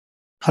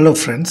Hello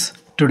friends,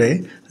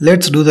 today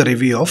let's do the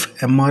review of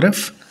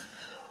MRF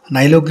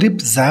Nylogrip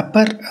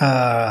Zapper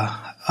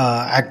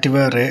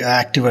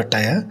Activa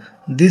tire.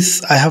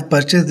 I have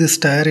purchased this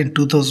tire in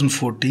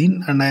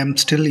 2014 and I am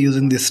still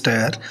using this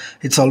tire.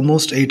 It's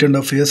almost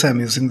 8.5 years I am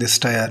using this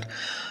tire.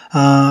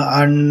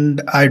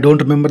 And I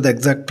don't remember the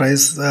exact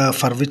price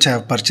for which I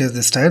have purchased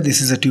this tire. This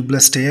is a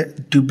tubeless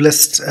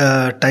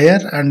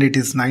tire and it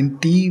is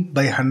 90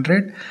 by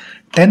 100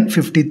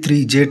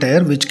 1053J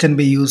tire, which can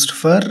be used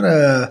for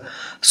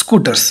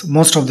scooters,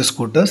 most of the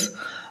scooters.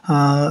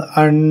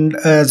 And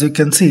as you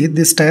can see,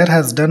 this tire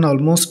has done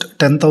almost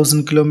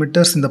 10,000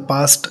 kilometers in the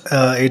past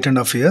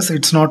 8.5 years.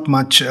 It's not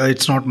much.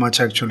 It's not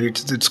much actually.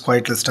 It's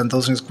quite less.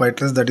 10,000 is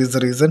quite less. That is the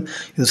reason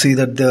you see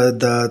that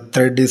the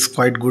thread is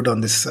quite good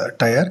on this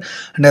tire.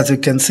 And as you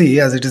can see,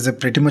 as it is a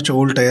pretty much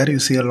old tire, you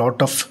see a lot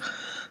of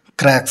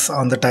cracks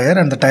on the tire,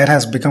 and the tire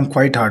has become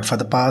quite hard. For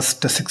the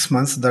past 6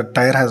 months the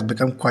tire has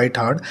become quite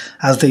hard.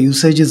 As the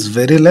usage is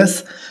very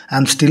less,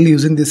 I'm still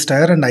using this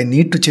tire and I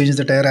need to change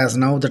the tire, as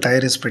now the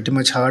tire is pretty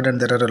much hard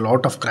and there are a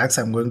lot of cracks.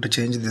 I'm going to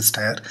change this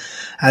tire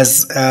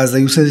as the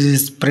usage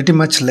is pretty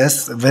much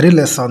less, very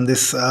less on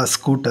this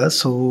scooter,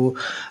 so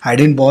I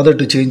didn't bother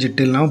to change it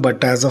till now,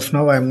 but as of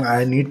now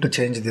I need to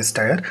change this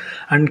tire.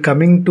 And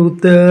coming to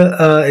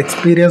the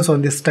experience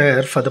on this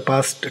tire, for the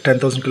past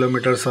 10,000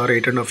 kilometers or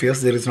 8.5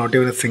 years, there is not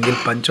even a single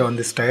punch on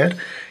this tire.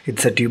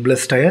 It's a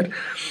tubeless tire,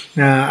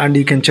 and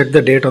you can check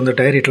the date on the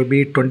tire. It will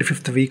be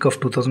 25th week of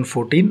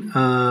 2014,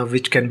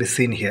 which can be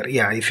seen here.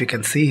 Yeah, if you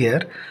can see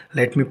here,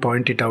 let me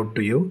point it out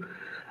to you.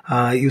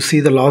 You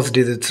see the last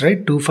digits,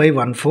 right?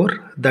 2514.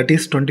 That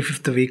is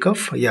 25th week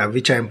of, yeah,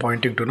 which I am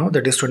pointing to now.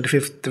 That is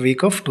 25th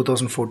week of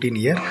 2014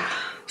 year.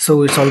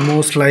 So it's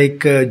almost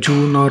like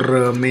June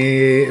or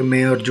May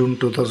or June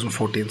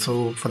 2014.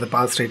 So for the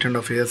past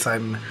 8.5 years,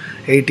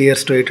 8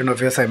 years to 8.5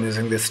 years, I'm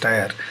using this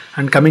tire.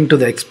 And coming to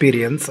the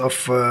experience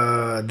of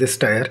this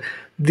tire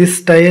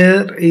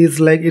is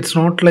like, it's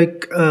not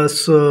like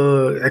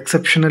so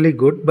exceptionally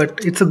good,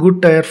 but it's a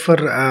good tire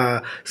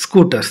for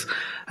scooters.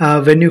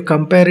 When you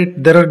compare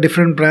it, there are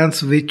different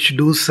brands which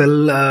do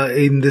sell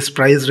in this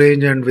price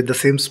range and with the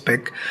same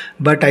spec,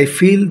 but I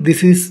feel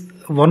this is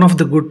one of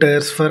the good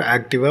tires for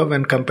Activa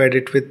when compared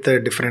it with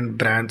different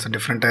brands and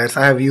different tires.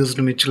 I have used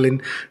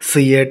Michelin,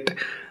 Seat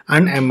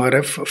and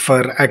MRF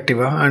for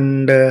Activa,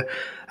 and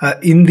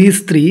in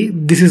these three,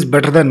 this is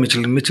better than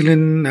Michelin.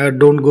 Michelin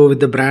don't go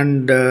with the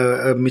brand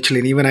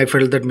Michelin. Even I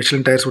felt that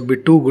Michelin tires would be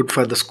too good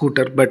for the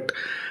scooter, but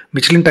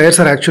Michelin tires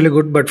are actually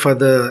good, but for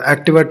the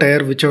Activa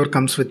tire, whichever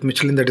comes with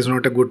Michelin, that is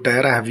not a good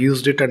tire. I have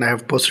used it and I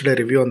have posted a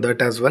review on that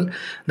as well.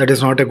 That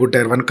is not a good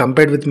tire. When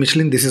compared with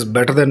Michelin, this is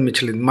better than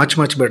Michelin, much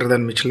better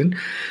than Michelin.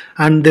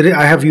 And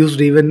I have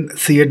used even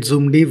Seat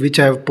Zoom D, which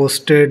I have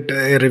posted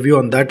a review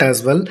on that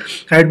as well.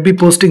 I'd be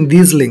posting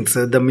these links,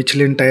 the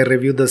Michelin tire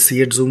review, the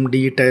Seat Zoom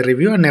D tire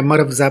review, and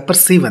MRF Zapper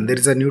C1. There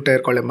is a new tire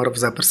called MRF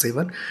Zapper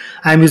C1.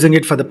 I am using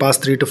it for the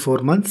past 3 to 4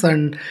 months,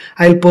 and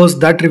I'll post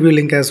that review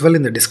link as well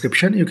in the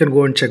description. You can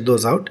go and check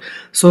those out.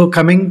 So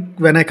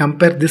when I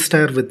compare this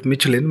tire with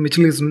Michelin,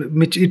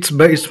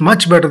 it's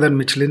much better than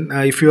Michelin.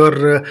 If you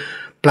are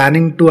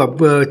planning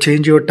to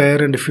change your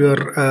tire, and if you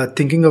are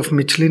thinking of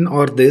Michelin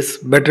or this,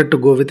 better to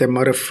go with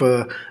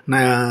MRF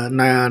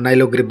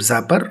Nylogrip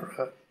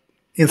Zapper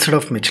instead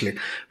of Michelin.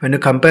 When you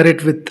compare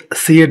it with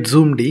Seat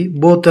Zoom D,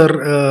 both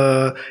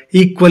are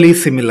equally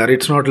similar.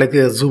 It's not like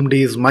Zoom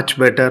D is much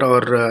better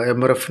or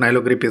MRF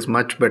Nylogrip is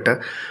much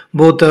better.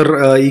 Both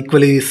are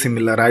equally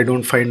similar. I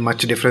don't find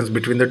much difference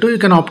between the two. You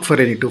can opt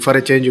for any two. For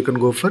a change, you can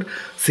go for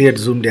Seat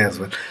Zoom D as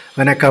well.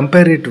 When I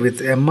compare it with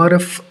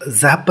MRF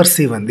Zapper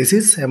C1, this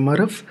is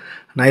MRF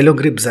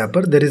Nylogrip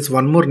Zapper. There is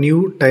one more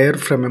new tire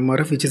from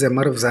MRF, which is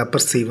MRF Zapper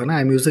C1.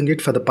 I am using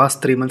it for the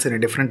past 3 months in a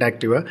different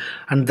Activa,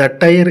 and that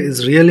tire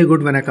is really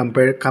good when I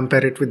compare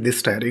it with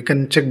this tire. You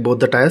can check both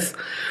the tires.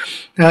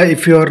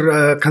 If you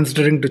are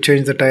considering to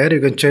change the tire, you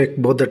can check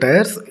both the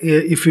tires.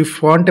 If you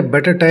want a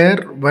better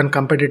tire when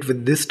compared it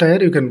with this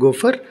tire, you can go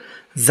for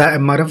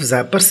MRF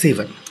Zapper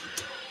C1.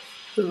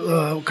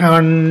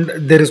 And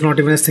there is not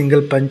even a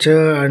single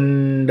puncture,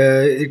 and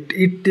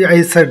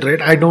I said, right,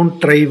 I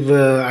don't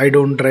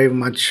drive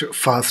much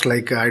fast.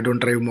 Like I don't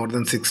drive more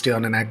than 60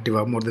 on an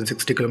Activa, more than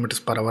 60 kilometers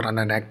per hour on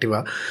an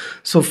Activa.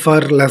 So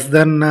for less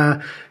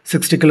than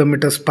 60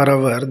 kilometers per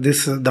hour,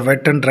 the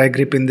wet and dry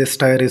grip in this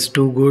tire is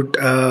too good.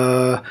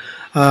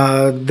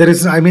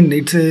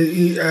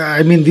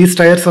 These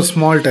tires are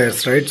small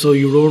tires, right? So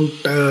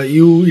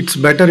it's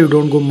better you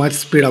don't go much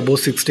speed above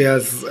 60,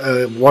 as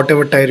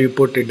whatever tire you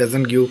put, it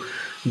doesn't give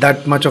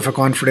that much of a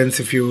confidence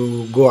if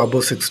you go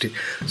above 60.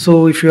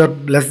 So if you are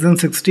less than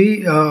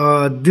 60,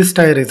 this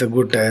tire is a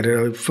good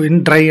tire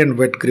in dry and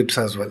wet grips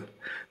as well.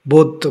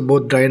 Both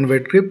dry and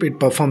wet grip, it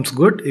performs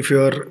good if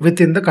you are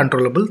within the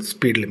controllable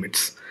speed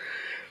limits.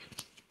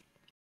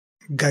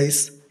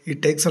 Guys,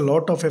 it takes a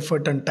lot of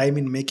effort and time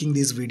in making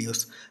these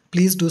videos.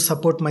 Please do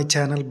support my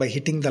channel by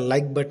hitting the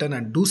like button,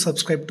 and do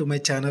subscribe to my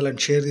channel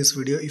and share this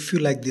video if you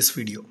like this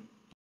video.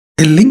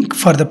 A link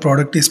for the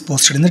product is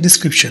posted in the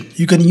description.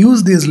 You can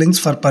use these links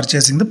for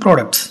purchasing the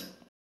products.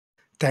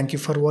 Thank you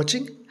for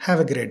watching. Have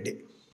a great day.